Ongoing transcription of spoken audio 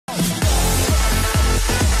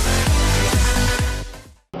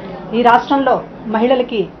ఈ రాష్ట్రంలో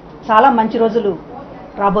మహిళలకి చాలా మంచి రోజులు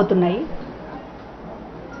రాబోతున్నాయి.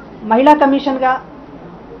 మహిళా కమిషన్గా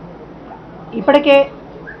ఇప్పటికే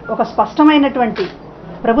ఒక స్పష్టమైనటువంటి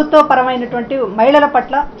ప్రభుత్వపరమైనటువంటి మహిళల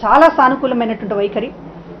పట్ల చాలా సానుకూలమైనటువంటి వైఖరి.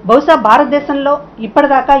 బహుశా భారతదేశంలో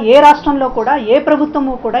ఇప్పటిదాకా ఏ రాష్ట్రంలో కూడా ఏ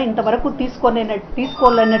ప్రభుత్వము కూడా ఇంతవరకు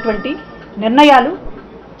తీసుకోలేనటువంటి నిర్ణయాలు,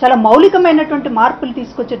 చాలా మౌలికమైనటువంటి మార్పులు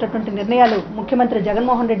తీసుకొచ్చేటటువంటి నిర్ణయాలు ముఖ్యమంత్రి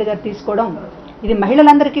జగన్మోహన్ రెడ్డి గారు తీసుకోవడం ఇది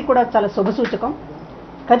మహిళలందరికీ కూడా చాలా శుభసూచకం.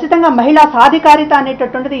 ఖచ్చితంగా మహిళా సాధికారిత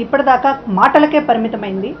అనేటటువంటిది ఇప్పటిదాకా మాటలకే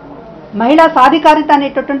పరిమితమైంది. మహిళా సాధికారిత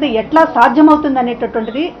అనేటటువంటిది ఎట్లా సాధ్యమవుతుంది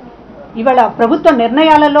అనేటటువంటిది ఇవాళ ప్రభుత్వ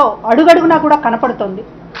నిర్ణయాలలో అడుగడుగునా కూడా కనపడుతోంది.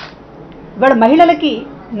 ఇవాళ మహిళలకి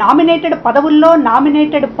నామినేటెడ్ పదవుల్లో,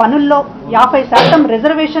 నామినేటెడ్ పనుల్లో 50%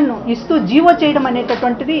 రిజర్వేషన్ ఇస్తూ జీవో చేయడం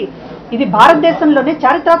అనేటటువంటిది ఇది భారతదేశంలోనే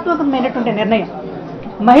చారిత్రాత్మకమైనటువంటి నిర్ణయం.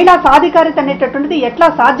 మహిళా సాధికారిత అనేటటువంటిది ఎట్లా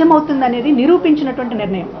సాధ్యమవుతుంది అనేది నిరూపించినటువంటి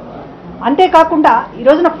నిర్ణయం. అంతేకాకుండా ఈ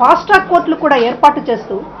రోజున ఫాస్ట్ ట్రాక్ కోర్టులు కూడా ఏర్పాటు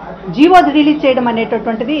చేస్తూ జీవో రిలీజ్ చేయడం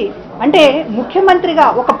అనేటటువంటిది, అంటే ముఖ్యమంత్రిగా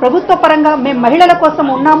ఒక ప్రభుత్వ పరంగా మేము మహిళల కోసం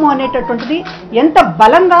ఉన్నాము అనేటటువంటిది ఎంత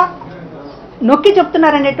బలంగా నొక్కి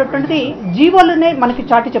చెప్తున్నారనేటటువంటిది జీవోలునే మనకి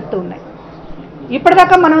చాటి చెప్తూ ఉన్నాయి.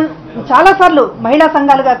 ఇప్పటిదాకా మనం చాలాసార్లు మహిళా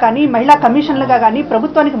సంఘాలుగా కానీ, మహిళా కమిషన్లుగా కానీ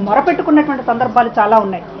ప్రభుత్వానికి మొరపెట్టుకున్నటువంటి సందర్భాలు చాలా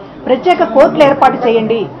ఉన్నాయి. ప్రత్యేక కోర్టులు ఏర్పాటు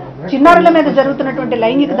చేయండి, చిన్నారుల మీద జరుగుతున్నటువంటి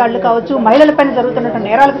లైంగిక దాడులు కావచ్చు, మహిళలపైన జరుగుతున్నటువంటి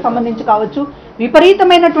నేరాలకు సంబంధించి కావచ్చు,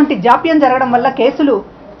 విపరీతమైనటువంటి జాప్యం జరగడం వల్ల కేసులు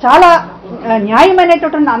చాలా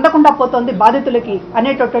న్యాయమైనటువంటి అందకుండా పోతోంది బాధితులకి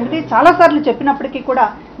అనేటటువంటిది చాలాసార్లు చెప్పినప్పటికీ కూడా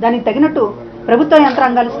దానికి తగినట్టు ప్రభుత్వ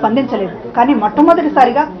యంత్రాంగాలు స్పందించలేదు. కానీ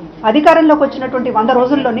మొట్టమొదటిసారిగా అధికారంలోకి వచ్చినటువంటి 100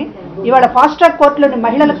 రోజుల్లోనే ఇవాళ ఫాస్ట్ ట్రాక్ కోర్టులోని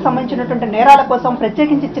మహిళలకు సంబంధించినటువంటి నేరాల కోసం,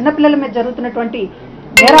 ప్రత్యేకించి చిన్నపిల్లల మీద జరుగుతున్నటువంటి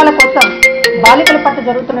నేరాల కోసం, బాలికల పట్ల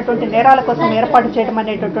జరుగుతున్నటువంటి నేరాల కోసం ఏర్పాటు చేయడం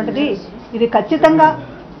అనేటటువంటిది ఇది ఖచ్చితంగా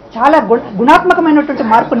చాలా గుణాత్మకమైనటువంటి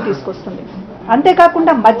మార్పును తీసుకొస్తుంది.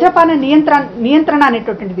 అంతేకాకుండా మద్యపాన నియంత్రణ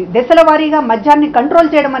అనేటటువంటిది, దశల వారీగా మద్యాన్ని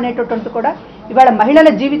కంట్రోల్ చేయడం అనేటటువంటిది కూడా ఇవాళ మహిళల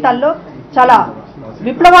జీవితాల్లో చాలా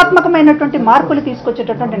విప్లవాత్మకమైనటువంటి మార్పులు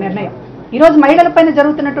తీసుకొచ్చేటటువంటి నిర్ణయం. ఈరోజు మహిళలపైన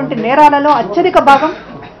జరుగుతున్నటువంటి నేరాలలో అత్యధిక భాగం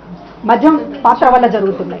మద్యం పాత్ర వల్ల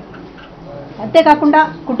జరుగుతున్నాయి. అంతేకాకుండా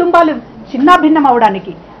కుటుంబాలు చిన్నాభిన్నం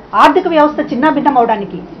అవడానికి, ఆర్థిక వ్యవస్థ చిన్నాభిన్నం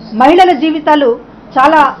అవడానికి, మహిళల జీవితాలు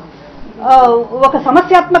చాలా ఒక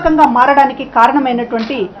సమస్యాత్మకంగా మారడానికి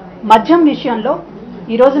కారణమైనటువంటి మద్యం విషయంలో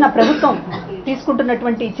ఈ రోజున ప్రభుత్వం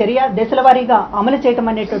తీసుకుంటున్నటువంటి చర్య దశల వారీగా అమలు చేయటం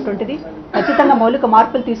అనేటటువంటిది ఖచ్చితంగా మౌలిక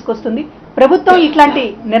మార్పులు తీసుకొస్తుంది. ప్రభుత్వం ఇట్లాంటి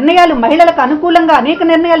నిర్ణయాలు మహిళలకు అనుకూలంగా అనేక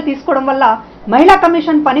నిర్ణయాలు తీసుకోవడం వల్ల మహిళా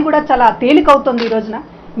కమిషన్ పని కూడా చాలా తేలికవుతుంది. ఈ రోజున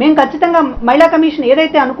మేము ఖచ్చితంగా మహిళా కమిషన్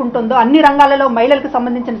ఏదైతే అనుకుంటుందో అన్ని రంగాలలో మహిళలకు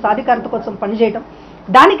సంబంధించిన సాధికారత కోసం పనిచేయడం,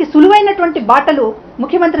 దానికి సులువైనటువంటి బాటలు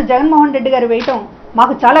ముఖ్యమంత్రి జగన్మోహన్ రెడ్డి గారు వేయటం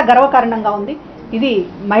మాకు చాలా గర్వకారణంగా ఉంది. ఇది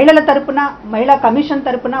మహిళల తరపున, మహిళా కమిషన్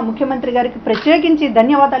తరపున ముఖ్యమంత్రి గారికి ప్రత్యేకించి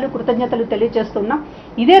ధన్యవాదాలు, కృతజ్ఞతలు తెలియజేస్తున్నాం.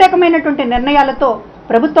 ఇదే రకమైనటువంటి నిర్ణయాలతో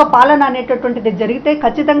ప్రభుత్వ పాలన అనేటటువంటిది జరిగితే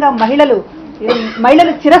ఖచ్చితంగా మహిళలు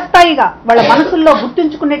చిరస్థాయిగా వాళ్ళ మనసుల్లో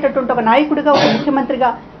గుర్తుంచుకునేటటువంటి ఒక నాయకుడిగా, ఒక ముఖ్యమంత్రిగా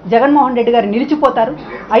జగన్మోహన్ రెడ్డి గారు నిలిచిపోతారు.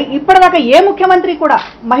 ఇప్పటిదాకా ఏ ముఖ్యమంత్రి కూడా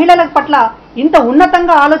మహిళల పట్ల ఇంత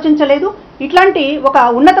ఉన్నతంగా ఆలోచించలేదు, ఇట్లాంటి ఒక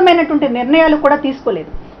ఉన్నతమైనటువంటి నిర్ణయాలు కూడా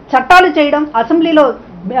తీసుకోలేదు. చట్టాలు చేయడం, అసెంబ్లీలో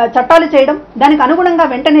చట్టాలు చేయడం, దానికి అనుగుణంగా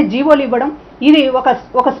వెంటనే జీవోలు ఇవ్వడం, ఇది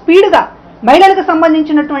ఒక స్పీడ్గా మహిళలకు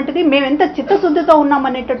సంబంధించినటువంటిది మేము ఎంత చిత్తశుద్ధితో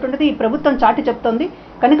ఉన్నామనేటటువంటిది ఈ ప్రభుత్వం చాటి చెప్తోంది.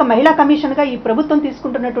 కనుక మహిళా కమిషన్గా ఈ ప్రభుత్వం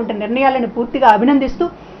తీసుకుంటున్నటువంటి నిర్ణయాలను పూర్తిగా అభినందిస్తూ,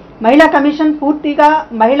 మహిళా కమిషన్ పూర్తిగా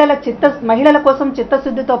మహిళల కోసం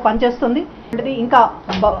చిత్తశుద్ధితో పనిచేస్తుంది. ఇంకా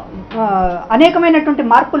అనేకమైనటువంటి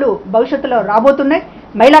మార్పులు భవిష్యత్తులో రాబోతున్నాయి.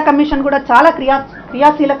 మహిళా కమిషన్ కూడా చాలా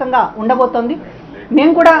క్రియాశీలకంగా ఉండబోతోంది.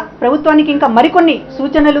 మేము కూడా ప్రభుత్వానికి ఇంకా మరికొన్ని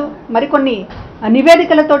సూచనలు, మరికొన్ని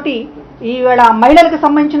నివేదికలతోటి ఈవేళ మహిళలకు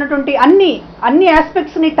సంబంధించినటువంటి అన్ని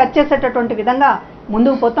ఆస్పెక్ట్స్ని టచ్ చేసేటటువంటి విధంగా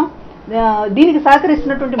ముందుకు పోతాం. దీనికి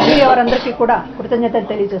సహకరిస్తున్నటువంటి మీడియా వారందరికీ కూడా కృతజ్ఞతలు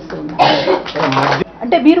తెలియజేస్తూ ఉన్నారు.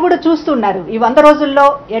 అంటే మీరు కూడా చూస్తున్నారు ఈ 100 రోజుల్లో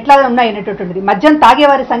ఎట్లా ఉన్నాయనేటటువంటిది. మద్యం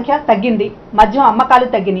తాగేవారి సంఖ్య తగ్గింది, మద్యం అమ్మకాలు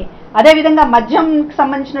తగ్గినాయి. అదేవిధంగా మద్యంకి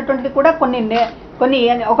సంబంధించినటువంటిది కూడా కొన్ని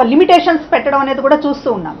ఒక లిమిటేషన్స్ పెట్టడం అనేది కూడా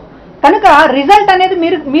చూస్తూ ఉన్నాం. కనుక రిజల్ట్ అనేది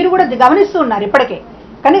మీరు కూడా గమనిస్తూ ఉన్నారు ఇప్పటికే.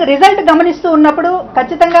 కనుక రిజల్ట్ గమనిస్తూ ఉన్నప్పుడు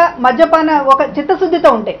ఖచ్చితంగా మద్యపాన ఒక చిత్తశుద్ధితో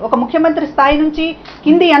ఉంటే, ఒక ముఖ్యమంత్రి స్థాయి నుంచి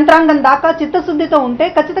కింది యంత్రాంగం దాకా చిత్తశుద్ధితో ఉంటే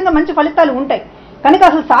ఖచ్చితంగా మంచి ఫలితాలు ఉంటాయి. కనుక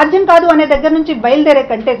అసలు సాధ్యం కాదు అనే దగ్గర నుంచి బయలుదేరే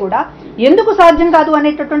కంటే కూడా ఎందుకు సాధ్యం కాదు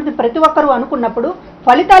అనేటటువంటిది ప్రతి ఒక్కరూ అనుకున్నప్పుడు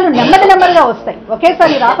ఫలితాలు నెమ్మదిగా వస్తాయి.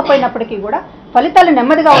 ఒకేసారి రాకపోయినప్పటికీ కూడా ఫలితాలు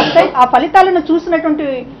నెమ్మదిగా వస్తాయి. ఆ ఫలితాలను చూసినటువంటి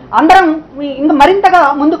అందరం ఇంకా మరింతగా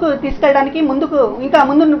ముందుకు తీసుకెళ్ళడానికి, ఇంకా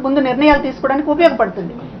ముందు నిర్ణయాలు తీసుకోవడానికి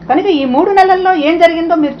ఉపయోగపడుతుంది. కనుక ఈ 3 నెలల్లో ఏం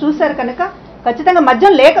జరిగిందో మీరు చూశారు. కనుక ఖచ్చితంగా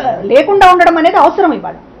మద్యం లేకుండా ఉండడం అనేది అవసరం.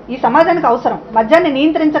 ఇవాళ ఈ సమాజానికి అవసరం. మద్యాన్ని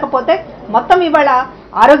నియంత్రించకపోతే మొత్తం ఇవాళ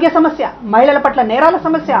ఆరోగ్య సమస్య, మహిళల పట్ల నేరాల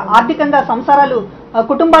సమస్య, ఆర్థికంగా సంసారాలు,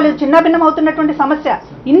 కుటుంబాలు చిన్నభిన్నం అవుతున్నటువంటి సమస్య,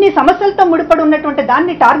 ఇన్ని సమస్యలతో ముడిపడి ఉన్నటువంటి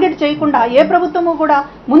దాన్ని టార్గెట్ చేయకుండా ఏ ప్రభుత్వము కూడా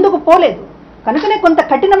ముందుకు పోలేదు. కనుకనే కొంత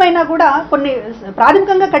కఠినమైన కూడా కొన్ని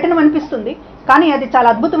ప్రాథమికంగా కఠినం అనిపిస్తుంది, కానీ అది చాలా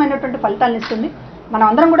అద్భుతమైనటువంటి ఫలితాలను ఇస్తుంది. మనం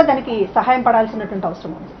అందరం కూడా దానికి సహాయం పడాల్సినటువంటి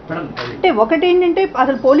అవసరం ఉంది. అంటే ఒకటి ఏంటంటే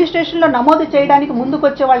అసలు పోలీస్ స్టేషన్లో నమోదు చేయడానికి ముందుకు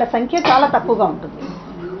వచ్చే వాళ్ళ సంఖ్య చాలా తక్కువగా ఉంటుంది.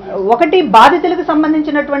 ఒకటి, బాధితులకు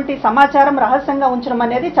సంబంధించినటువంటి సమాచారం రహస్యంగా ఉంచడం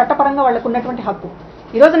అనేది చట్టపరంగా వాళ్ళకు ఉన్నటువంటి హక్కు.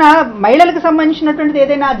 ఈ రోజున మహిళలకు సంబంధించినటువంటిది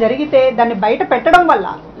ఏదైనా జరిగితే దాన్ని బయట పెట్టడం వల్ల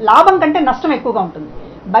లాభం కంటే నష్టం ఎక్కువగా ఉంటుంది.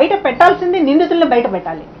 బయట పెట్టాల్సింది నిందితుల్ని బయట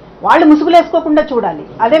పెట్టాలి, వాళ్ళు ముసుగులేసుకోకుండా చూడాలి.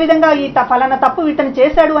 అదేవిధంగా ఈ ఫలానా తప్పు ఇతను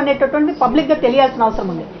చేశాడు అనేటటువంటి పబ్లిక్గా తెలియాల్సిన అవసరం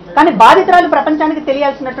ఉంది. కానీ బాధితురాలు ప్రపంచానికి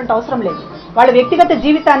తెలియాల్సినటువంటి అవసరం లేదు. వాళ్ళ వ్యక్తిగత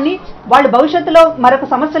జీవితాన్ని, వాళ్ళ భవిష్యత్తులో మరొక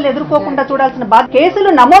సమస్యలు ఎదుర్కోకుండా చూడాల్సిన కేసులు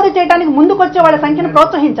నమోదు చేయడానికి ముందుకొచ్చే వాళ్ళ సంఖ్యను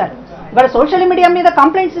ప్రోత్సహించాలి. వాళ్ళ సోషల్ మీడియా మీద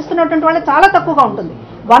కంప్లైంట్స్ ఇస్తున్నటువంటి వాళ్ళు చాలా తక్కువగా ఉంటుంది.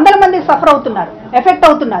 వందల మంది సఫర్ అవుతున్నారు, ఎఫెక్ట్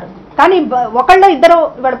అవుతున్నారు. కానీ ఒకళ్ళ ఇద్దరు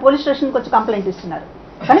వాళ్ళ పోలీస్ స్టేషన్కి వచ్చి కంప్లైంట్ ఇస్తున్నారు.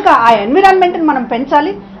 కనుక ఆ ఎన్విరాన్మెంట్ని మనం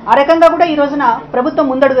పెంచాలి. ఆ రకంగా కూడా ఈ రోజున ప్రభుత్వం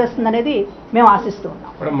ముందడుగు వేస్తుందనేది మేము ఆశిస్తూ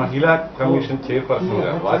ఉన్నాం. మహిళా కమిషన్ చైర్పర్సన్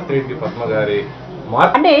గా వాసిరెడ్డి పద్మ గారి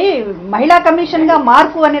అంటే మహిళా కమిషన్ గా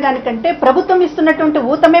మార్పు అనే దానికంటే ప్రభుత్వం ఇస్తున్నటువంటి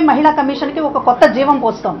ఊతమే మహిళా కమిషన్ కి ఒక కొత్త జీవం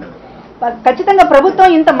పోస్తోంది. ఖచ్చితంగా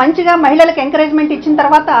ప్రభుత్వం ఇంత మంచిగా మహిళలకు ఎంకరేజ్మెంట్ ఇచ్చిన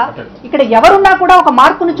తర్వాత ఇక్కడ ఎవరున్నా కూడా ఒక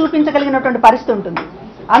మార్పును చూపించగలిగినటువంటి పరిస్థితి ఉంటుంది.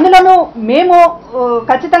 అందులోనూ మేము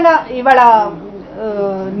ఖచ్చితంగా ఇవాళ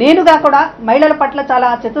నేనుగా కూడా మహిళల పట్ల చాలా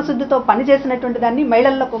చిత్తశుద్ధితో పనిచేసినటువంటి దాన్ని,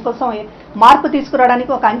 మహిళల కోసం మార్పు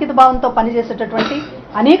తీసుకురావడానికి ఒక అంకిత భావంతో పనిచేసేటటువంటి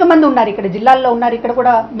అనేక మంది ఉన్నారు. ఇక్కడ జిల్లాల్లో ఉన్నారు, ఇక్కడ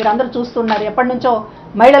కూడా మీరు అందరూ చూస్తున్నారు. ఎప్పటి నుంచో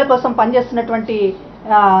మహిళల కోసం పనిచేస్తున్నటువంటి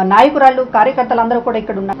నాయకురాళ్ళు, కార్యకర్తలు అందరూ కూడా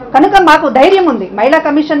ఇక్కడ ఉన్నారు. కనుక మాకు ధైర్యం ఉంది. మహిళా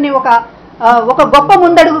కమిషన్ని ఒక గొప్ప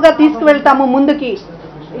ముందడుగుగా తీసుకువెళ్తాము ముందుకి.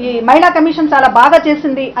 ఈ మహిళా కమిషన్ చాలా బాగా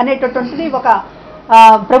చేసింది అనేటటువంటిది ఒక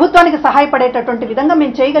ప్రభుత్వానికి సహాయపడేటటువంటి విధంగా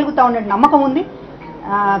మేము చేయగలుగుతా ఉండే నమ్మకం ఉంది.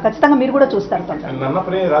 ఖచ్చితంగా మీరు కూడా చూస్తారు.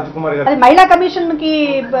 నన్నపనేని రాజకుమారి గారు అది మహిళా కమిషన్ కి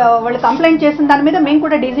వాళ్ళు కంప్లైంట్ చేసిన దాని మీద మేము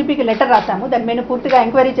కూడా డీజీపీకి లెటర్ రాసాము. దాని మీద పూర్తిగా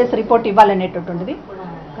ఎంక్వైరీ చేసి రిపోర్ట్ ఇవ్వాలనేటటువంటిది.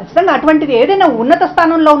 ఖచ్చితంగా అటువంటిది ఏదైనా ఉన్నత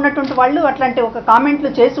స్థానంలో ఉన్నటువంటి వాళ్ళు అట్లాంటి ఒక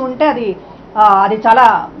కామెంట్లు చేసి ఉంటే అది చాలా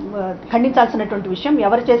ఖండించాల్సినటువంటి విషయం.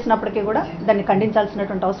 ఎవరు చేసినప్పటికీ కూడా దాన్ని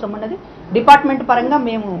ఖండించాల్సినటువంటి అవసరం ఉన్నది. డిపార్ట్మెంట్ పరంగా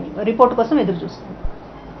మేము రిపోర్ట్ కోసం ఎదురు చూస్తున్నాం.